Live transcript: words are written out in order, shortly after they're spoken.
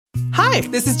Hi,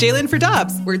 this is Jalen for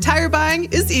Dobbs, where tire buying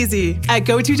is easy. At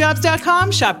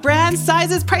GoToDobbs.com, shop brands,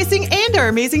 sizes, pricing, and our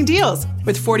amazing deals.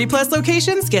 With 40-plus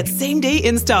locations, get same-day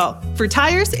install. For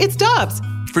tires, it's Dobbs.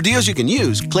 For deals you can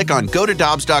use, click on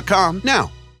GoToDobbs.com now.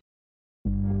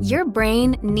 Your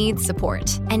brain needs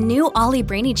support, and new Ollie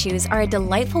Brainy Chews are a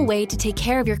delightful way to take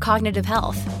care of your cognitive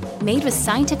health. Made with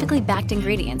scientifically backed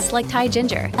ingredients like Thai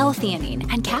ginger,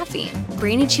 L-theanine, and caffeine,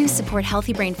 Brainy Chews support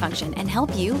healthy brain function and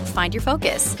help you find your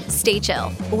focus, stay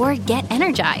chill, or get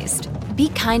energized. Be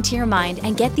kind to your mind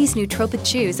and get these nootropic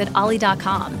chews at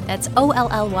ollie.com. That's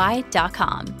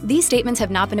OLLY.com. These statements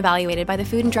have not been evaluated by the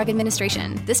Food and Drug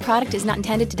Administration. This product is not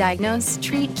intended to diagnose,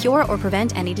 treat, cure, or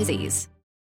prevent any disease.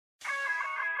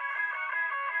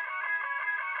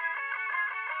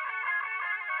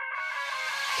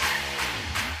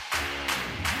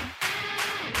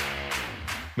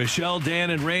 Michelle, Dan,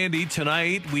 and Randy,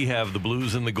 tonight we have the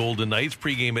Blues and the Golden Knights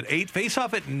pregame at 8,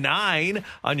 face-off at 9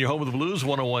 on your home of the Blues,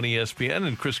 101 ESPN,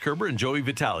 and Chris Kerber and Joey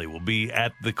Vitale will be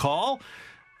at the call.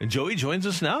 And Joey joins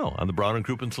us now on the Brown and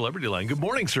Crouppen Celebrity Line. Good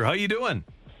morning, sir. How you doing?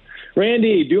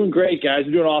 Randy, doing great, guys.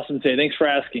 We're doing awesome today. Thanks for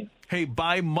asking. Hey,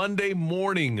 by Monday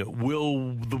morning,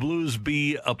 will the Blues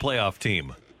be a playoff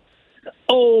team?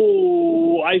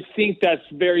 Oh, I think that's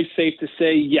very safe to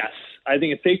say yes. I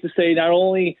think it's safe to say not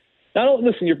only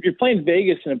listen, you're playing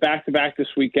Vegas in a back-to-back this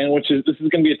weekend, this is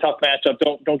going to be a tough matchup.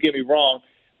 Don't get me wrong,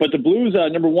 but the Blues,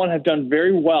 number one, have done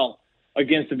very well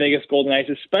against the Vegas Golden Knights,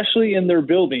 especially in their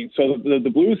building. So the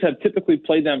Blues have typically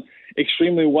played them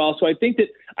extremely well. So I think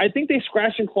they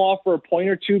scratch and claw for a point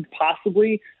or two,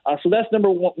 possibly. So that's number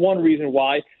one reason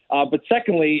why. But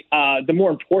secondly, the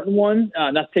more important one,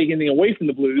 not to take anything away from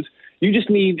the Blues, you just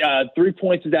need 3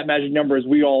 points as that magic number, as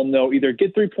we all know. Either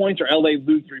get 3 points or LA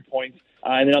lose 3 points.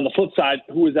 And then on the flip side,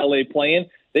 who is LA playing?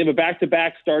 They have a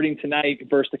back-to-back starting tonight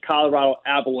versus the Colorado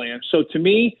Avalanche. So to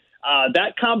me,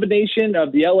 that combination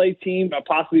of the LA team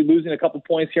possibly losing a couple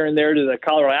points here and there to the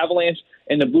Colorado Avalanche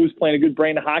and the Blues playing a good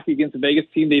brand of hockey against the Vegas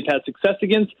team they've had success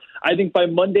against, I think by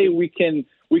Monday we can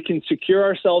secure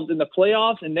ourselves in the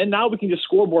playoffs, and then now we can just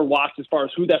scoreboard watch as far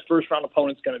as who that first-round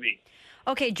opponent's going to be.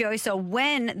 Okay, Joey, so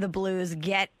when the Blues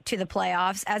get to the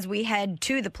playoffs, as we head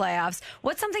to the playoffs,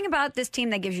 what's something about this team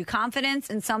that gives you confidence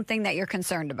and something that you're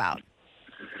concerned about?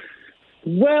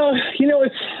 Well,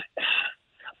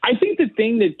 I think the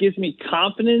thing that gives me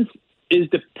confidence is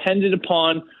dependent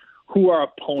upon who our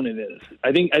opponent is.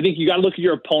 I think you got to look at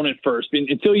your opponent first.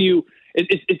 Until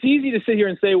it's easy to sit here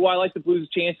and say, well, I like the Blues'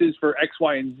 chances for X,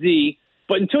 Y, and Z,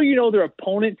 but until you know their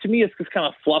opponent, to me, it's just kind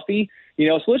of fluffy.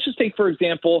 So let's just take, for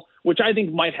example, which I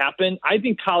think might happen. I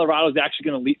think Colorado is actually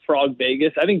going to leapfrog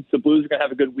Vegas. I think the Blues are going to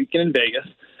have a good weekend in Vegas.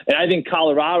 And I think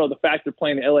Colorado, the fact they're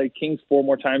playing the LA Kings 4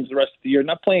 more times the rest of the year,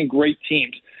 not playing great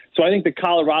teams. So I think that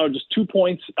Colorado just 4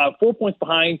 points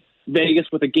behind Vegas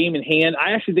with a game in hand.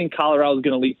 I actually think Colorado is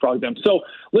going to leapfrog them. So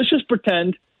let's just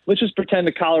pretend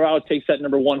that Colorado takes that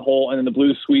number 1 hole and then the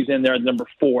Blues squeeze in there at number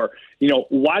 4.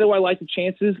 Why do I like the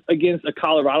chances against a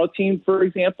Colorado team, for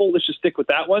example? Let's just stick with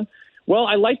that one. Well,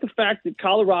 I like the fact that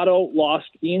Colorado lost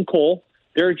Ian Cole.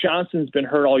 Derek Johnson's been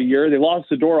hurt all year. They lost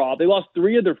Zadorov. They lost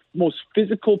 3 of their most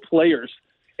physical players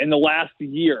in the last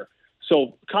year.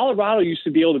 So Colorado used to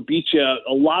be able to beat you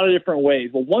a lot of different ways.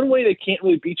 But one way they can't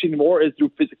really beat you anymore is through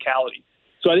physicality.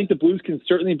 So I think the Blues can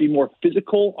certainly be more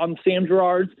physical on the Sam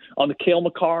Girards, on the Cale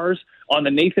Makars, on the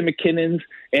Nathan McKinnons,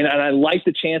 and I like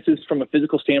the chances from a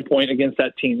physical standpoint against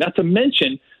that team. Not to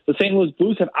mention, the St. Louis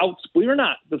Blues have believe it or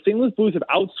not, the St. Louis Blues have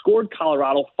outscored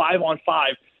Colorado 5-on-5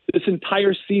 this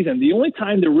entire season. The only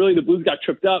time that really the Blues got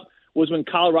tripped up was when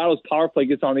Colorado's power play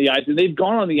gets on the ice, and they've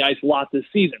gone on the ice a lot this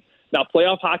season. Now,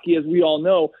 playoff hockey, as we all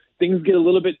know, things get a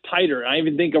little bit tighter. I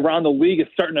even think around the league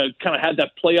it's starting to kind of have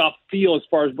that playoff feel as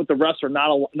far as what the refs are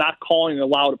not calling and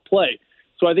allowed to play.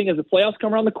 So I think as the playoffs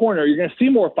come around the corner, you're going to see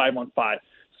more 5-on-5.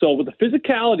 So with the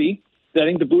physicality, I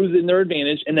think the Blues in their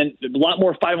advantage, and then a lot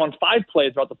more 5-on-5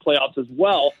 plays throughout the playoffs as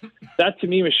well. That, to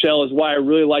me, Michelle, is why I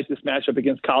really like this matchup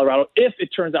against Colorado, if it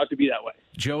turns out to be that way.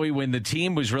 Joey, when the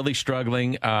team was really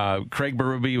struggling, Craig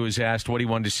Berube was asked what he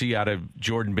wanted to see out of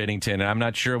Jordan Binnington, and I'm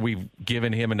not sure we've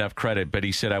given him enough credit, but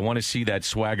he said, I want to see that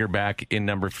swagger back in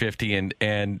number 50,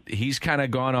 and he's kind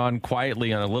of gone on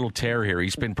quietly on a little tear here.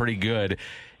 He's been pretty good.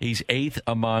 He's 8th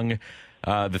among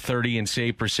the 30 in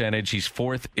save percentage. He's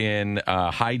 4th in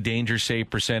high danger save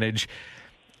percentage.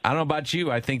 I don't know about you.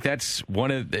 I think that's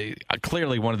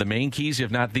clearly one of the main keys,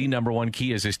 if not the number one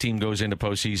key, as this team goes into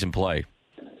postseason play.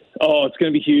 Oh, it's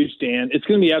going to be huge, Dan. It's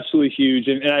going to be absolutely huge.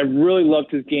 And I really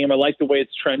loved his game. I like the way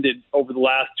it's trended over the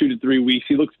last 2 to 3 weeks.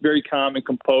 He looks very calm and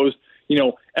composed.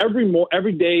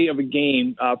 every day of a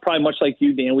game, probably much like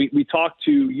you, Dan, we talk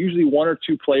to usually one or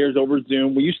two players over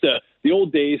Zoom. We used to, the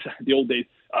old days,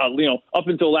 up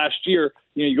until last year,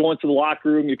 you go into the locker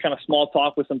room, you kind of small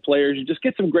talk with some players, you just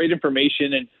get some great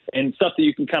information and stuff that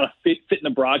you can kind of fit in the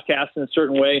broadcast in a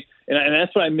certain way. And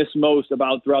that's what I miss most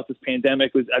about throughout this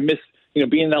pandemic was I miss,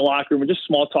 being in that locker room and just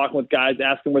small talking with guys,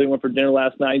 asking where they went for dinner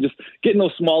last night, just getting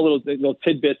those small little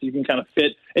tidbits you can kind of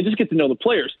fit and just get to know the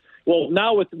players. Well,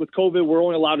 now with COVID, we're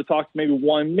only allowed to talk to maybe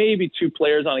one, maybe two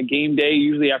players on a game day,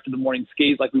 usually after the morning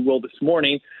skates like we will this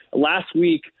morning. Last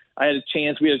week, we had a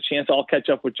chance to all catch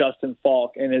up with Justin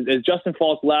Falk. And as Justin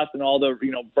Falk left and all the,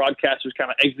 broadcasters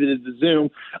kind of exited the Zoom,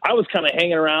 I was kind of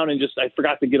hanging around and I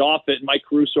forgot to get off it. And Mike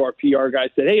Caruso, our PR guy,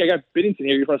 said, "Hey, I got Binnington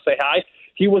here. You want to say hi?"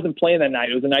 He wasn't playing that night.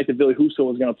 It was the night that Billy Husso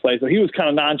was going to play. So he was kind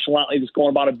of nonchalantly just going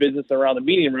about a business around the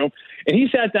meeting room. And he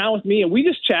sat down with me and we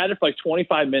just chatted for like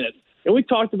 25 minutes. And we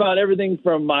talked about everything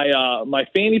from my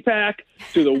fanny pack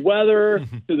to the weather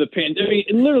to the pandemic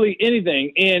and literally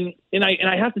anything. And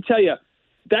I have to tell you,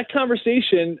 that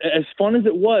conversation, as fun as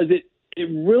it was, it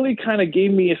really kind of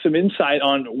gave me some insight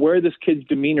on where this kid's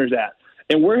demeanor's at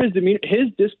and where his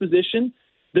disposition.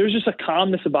 There's just a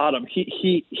calmness about him.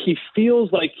 He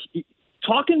feels like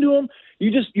talking to him,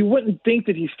 you wouldn't think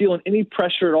that he's feeling any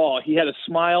pressure at all. He had a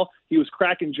smile. He was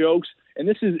cracking jokes. And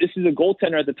this is a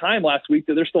goaltender at the time last week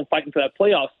that they're still fighting for that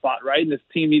playoff spot, right? And this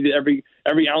team needed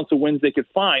every ounce of wins they could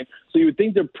find. So you would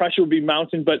think the pressure would be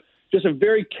mounting, but just a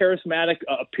very charismatic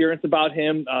appearance about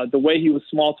him, the way he was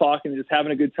small talking, just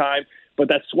having a good time. But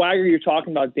that swagger you're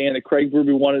talking about, Dan, that Craig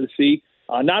Berube wanted to see,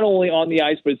 not only on the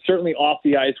ice, but certainly off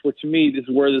the ice, which to me is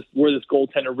where this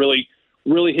goaltender really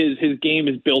his game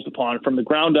is built upon from the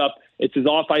ground up. It's his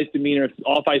off-ice demeanor, it's his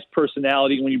off-ice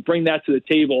personality. When you bring that to the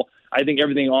table, I think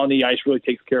everything on the ice really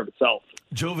takes care of itself.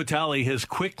 Joe Vitale has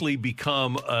quickly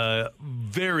become a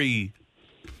very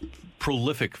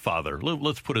prolific father.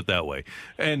 Let's put it that way.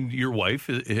 And your wife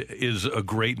is a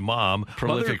great mom.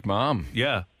 Prolific mom.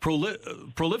 Yeah.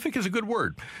 Prolific is a good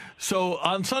word. So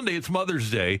on Sunday, it's Mother's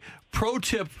Day. Pro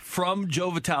tip from Joe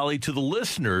Vitale to the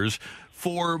listeners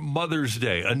for Mother's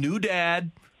Day. A new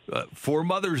dad for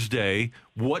Mother's Day.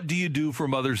 What do you do for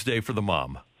Mother's Day for the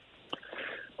mom?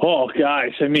 Oh,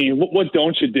 gosh. I mean, what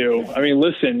don't you do? I mean,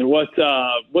 listen, what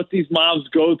these moms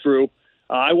go through.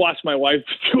 I watch my wife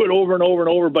do it over and over and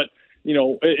over. But,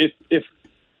 if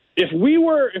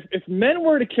men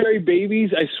were to carry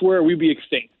babies, I swear we'd be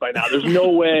extinct by now. There's no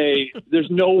way. There's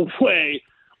no way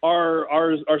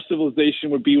our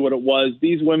civilization would be what it was.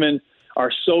 These women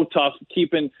are so tough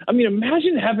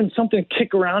imagine having something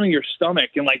kick around in your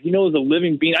stomach and as a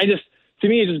living being. To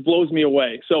me, it just blows me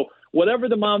away. So whatever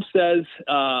the mom says,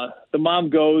 the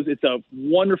mom goes. It's a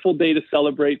wonderful day to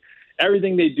celebrate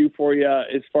everything they do for you.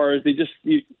 As far as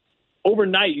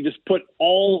overnight, you just put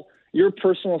all your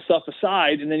personal stuff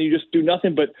aside, and then you just do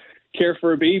nothing but care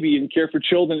for a baby and care for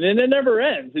children. And it never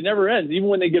ends. It never ends. Even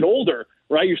when they get older,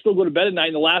 right? You still go to bed at night,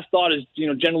 and the last thought is,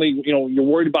 generally, you're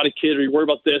worried about a kid or you're worried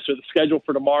about this or the schedule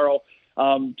for tomorrow.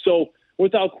 So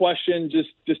without question,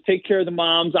 just take care of the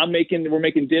moms. We're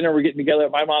making dinner. We're getting together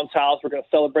at my mom's house. We're going to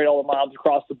celebrate all the moms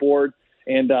across the board,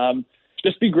 and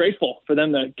just be grateful for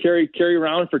them to carry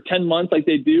around for 10 months like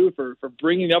they do, for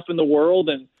bringing up in the world,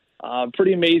 and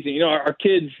pretty amazing. Our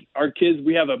kids.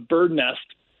 We have a bird nest.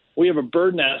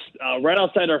 Right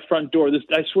outside our front door.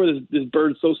 I swear this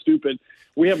bird's so stupid.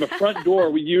 We have a front door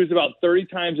we use about 30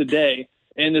 times a day,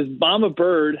 and this mama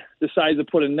bird decides to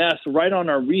put a nest right on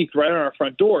our wreath, right on our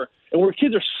front door. And where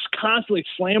kids are constantly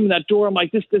slamming that door, I'm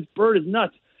like, this bird is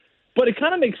nuts. But it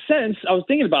kind of makes sense. I was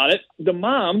thinking about it. The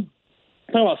mom,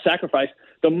 talking about sacrifice,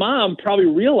 the mom probably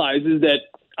realizes that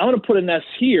I'm going to put a nest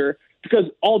here because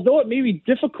although it may be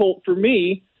difficult for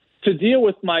me to deal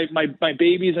with my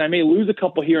babies and I may lose a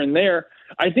couple here and there,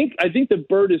 I think the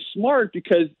bird is smart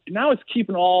because now it's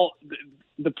keeping all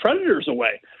the predators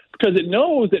away because it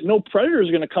knows that no predator is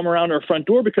going to come around our front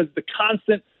door because the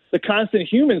constant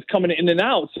humans coming in and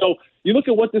out. So you look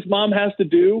at what this mom has to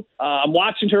do. I'm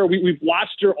watching her. We've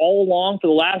watched her all along for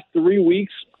the last 3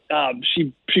 weeks.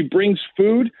 She brings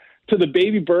food to the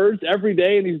baby birds every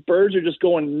day, and these birds are just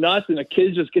going nuts, and the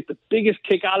kids just get the biggest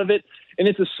kick out of it. And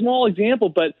it's a small example,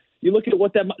 but you look at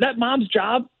what that mom's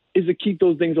job is to keep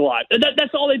those things alive.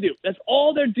 That's all they do. That's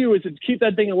all they do is to keep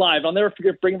that thing alive. I'll never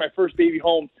forget bringing my first baby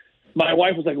home. My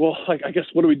wife was like, well, I guess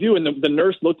what do we do? And the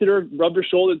nurse looked at her, rubbed her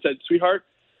shoulder and said, sweetheart,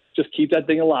 just keep that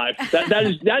thing alive.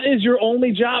 That is your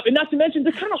only job. And not to mention,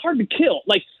 they're kind of hard to kill.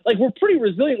 Like we're pretty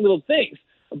resilient little things.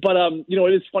 But,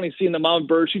 it is funny seeing the mom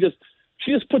bird. She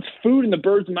just puts food in the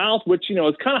bird's mouth, which,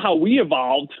 is kind of how we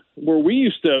evolved, where we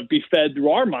used to be fed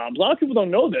through our moms. A lot of people don't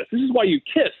know this. This is why you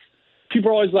kiss. people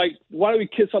are always like, why do we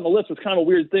kiss on the lips? It's kind of a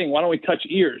weird thing. Why don't we touch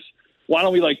ears? Why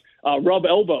don't we rub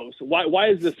elbows? Why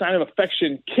is the sign of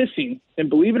affection kissing? And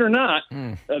believe it or not,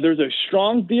 there's a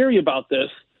strong theory about this,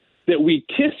 that we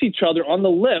kiss each other on the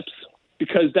lips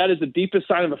because that is the deepest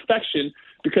sign of affection,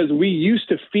 because we used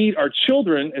to feed our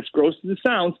children, as gross as it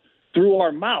sounds, through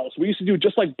our mouths. We used to do it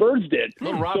just like birds did. A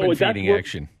little robin feeding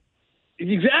action.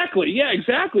 Exactly. Yeah,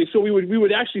 exactly. So we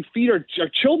would actually feed our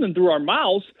children through our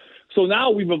mouths. So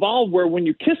now we've evolved where when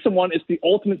you kiss someone, it's the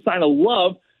ultimate sign of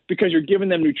love because you're giving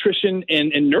them nutrition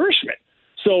and nourishment.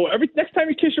 So next time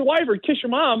you kiss your wife or kiss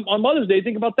your mom on Mother's Day,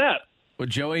 think about that. Well,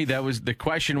 Joey, the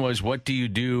question was, what do you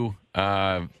do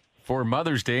for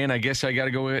Mother's Day? And I guess I got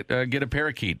to go get a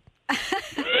parakeet.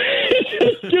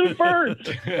 Give bird.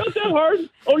 Not that hard.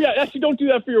 Oh yeah, actually, don't do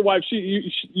that for your wife.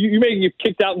 You may get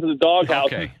kicked out into the doghouse.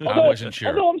 Okay, I wasn't sure.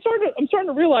 Although I'm starting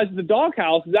to realize that the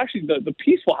doghouse is actually the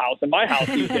peaceful house in my house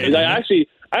these days.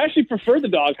 I actually prefer the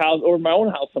doghouse over my own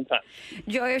house sometimes.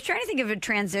 Joey, I was trying to think of a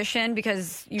transition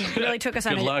because you really took us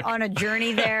on a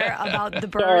journey there about the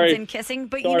birds and kissing.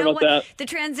 But you know what? That. The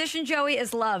transition, Joey,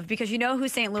 is love, because you know who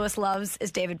St. Louis loves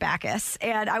is David Backes.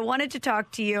 And I wanted to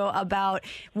talk to you about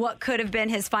what could have been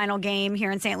his final game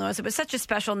here in St. Louis. It was such a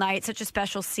special night, such a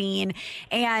special scene.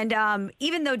 And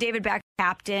even though David Backes,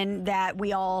 captain that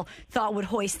we all thought would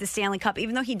hoist the Stanley Cup,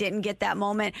 even though he didn't get that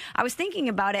moment, I was thinking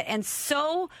about it, and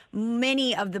so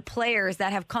many of the players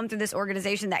that have come through this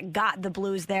organization that got the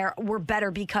Blues there were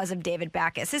better because of David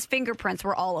Backes. His fingerprints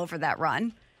were all over that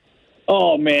run.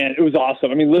 Oh, man, it was awesome.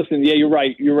 I mean, listen, yeah, you're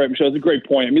right, Michelle. It's a great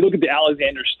point. I mean, look at the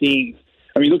Alexander Steens.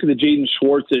 I mean, look at the Jaden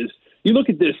Schwartzes. You look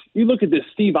at this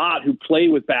Steve Ott, who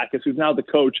played with Backes, who's now the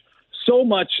coach. So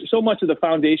much of the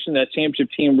foundation of that championship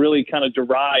team really kind of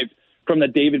derived from the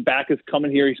David Backes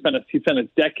coming here. He spent a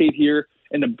decade here,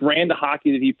 and the brand of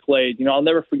hockey that he played. You know, I'll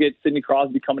never forget Sidney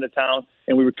Crosby coming to town,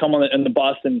 and we were coming on the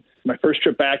bus, and my first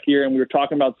trip back here, and we were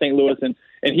talking about St. Louis, and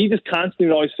he just constantly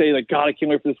would always say, like, God, I can't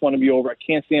wait for this one to be over. I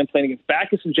can't stand playing against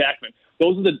Backes and Jackman. That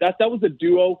was the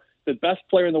duo the best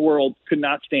player in the world could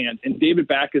not stand, and David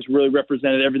Backes really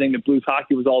represented everything that Blues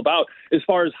hockey was all about, as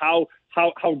far as how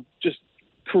just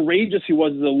courageous he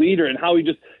was as a leader, and how he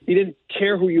didn't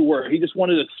care who you were. He just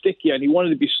wanted to stick you, and he wanted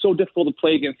to be so difficult to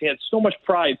play against. He had so much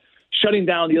pride shutting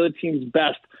down the other team's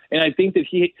best. And I think that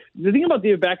the thing about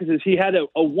David Backes is he had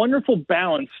a wonderful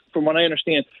balance, from what I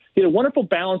understand. He had a wonderful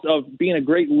balance of being a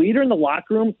great leader in the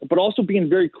locker room, but also being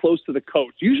very close to the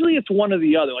coach. Usually it's one or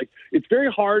the other. Like, it's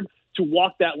very hard to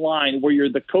walk that line where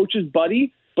you're the coach's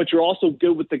buddy, but you're also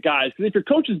good with the guys. Because if your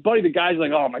coach's buddy, the guy's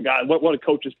like, oh, my God, what a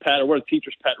coach's pet or what a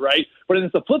teacher's pet, right? But then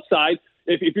it's the flip side.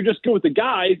 If you're just good with the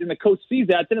guys and the coach sees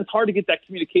that, then it's hard to get that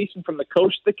communication from the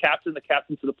coach to the captain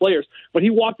to the players. But he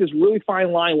walked this really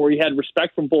fine line where he had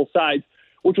respect from both sides,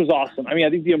 which was awesome. I mean, I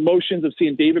think the emotions of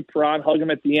seeing David Perron hug him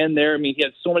at the end there, I mean, he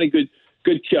had so many good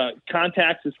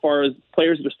contacts as far as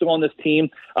players that are still on this team.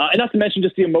 And not to mention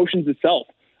just the emotions itself.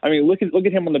 I mean, look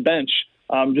at him on the bench,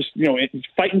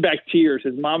 fighting back tears.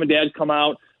 His mom and dad come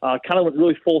out, kind of went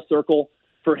really full circle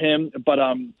for him. But,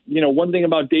 one thing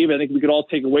about David, I think we could all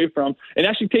take away from, and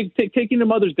actually taking to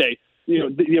Mother's Day,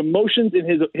 the emotions and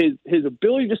his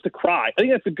ability just to cry. I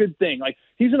think that's a good thing. Like,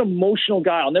 he's an emotional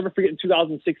guy. I'll never forget in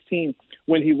 2016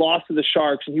 when he lost to the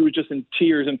Sharks and he was just in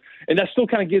tears, and that still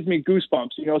kind of gives me goosebumps,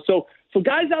 So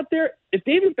guys out there, if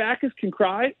David Backes can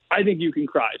cry, I think you can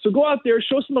cry. So go out there,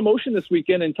 show some emotion this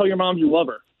weekend, and tell your mom you love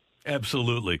her.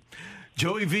 Absolutely.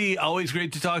 Joey V, always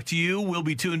great to talk to you. We'll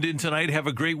be tuned in tonight. Have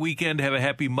a great weekend. Have a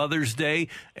happy Mother's Day,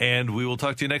 and we will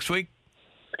talk to you next week.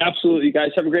 Absolutely, you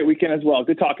guys. Have a great weekend as well.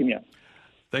 Good talking to you.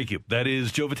 Thank you. That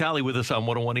is Joe Vitale with us on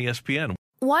 101 ESPN.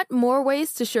 Want more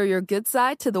ways to show your good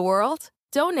side to the world?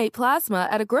 Donate plasma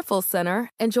at a Grifols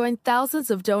Center and join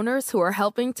thousands of donors who are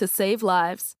helping to save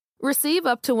lives. Receive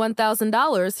up to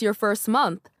 $1,000 your first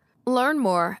month. Learn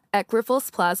more at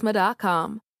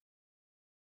grifolsplasma.com.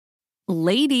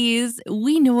 Ladies,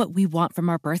 we know what we want from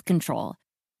our birth control.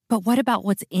 But what about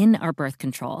what's in our birth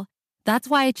control? That's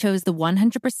why I chose the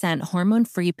 100%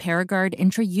 hormone-free Paragard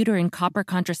intrauterine copper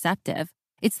contraceptive.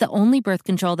 It's the only birth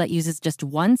control that uses just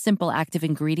one simple active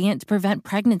ingredient to prevent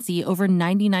pregnancy over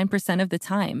 99% of the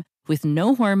time, with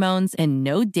no hormones and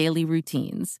no daily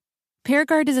routines.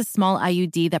 Paragard is a small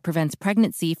IUD that prevents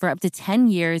pregnancy for up to 10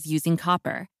 years using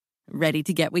copper. Ready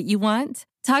to get what you want?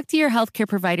 Talk to your healthcare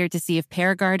provider to see if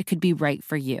Paragard could be right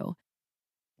for you.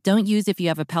 Don't use if you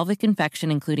have a pelvic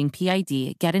infection, including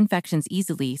PID, get infections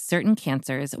easily, certain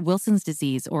cancers, Wilson's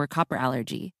disease, or copper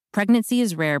allergy. Pregnancy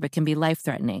is rare but can be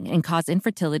life-threatening and cause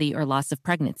infertility or loss of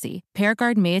pregnancy.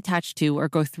 Paragard may attach to or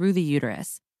go through the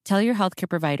uterus. Tell your healthcare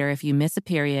provider if you miss a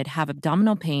period, have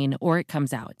abdominal pain, or it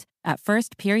comes out. At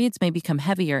first, periods may become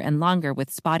heavier and longer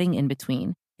with spotting in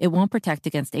between. It won't protect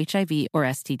against HIV or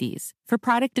STDs. For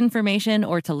product information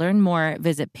or to learn more,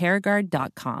 visit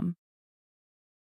Paragard.com.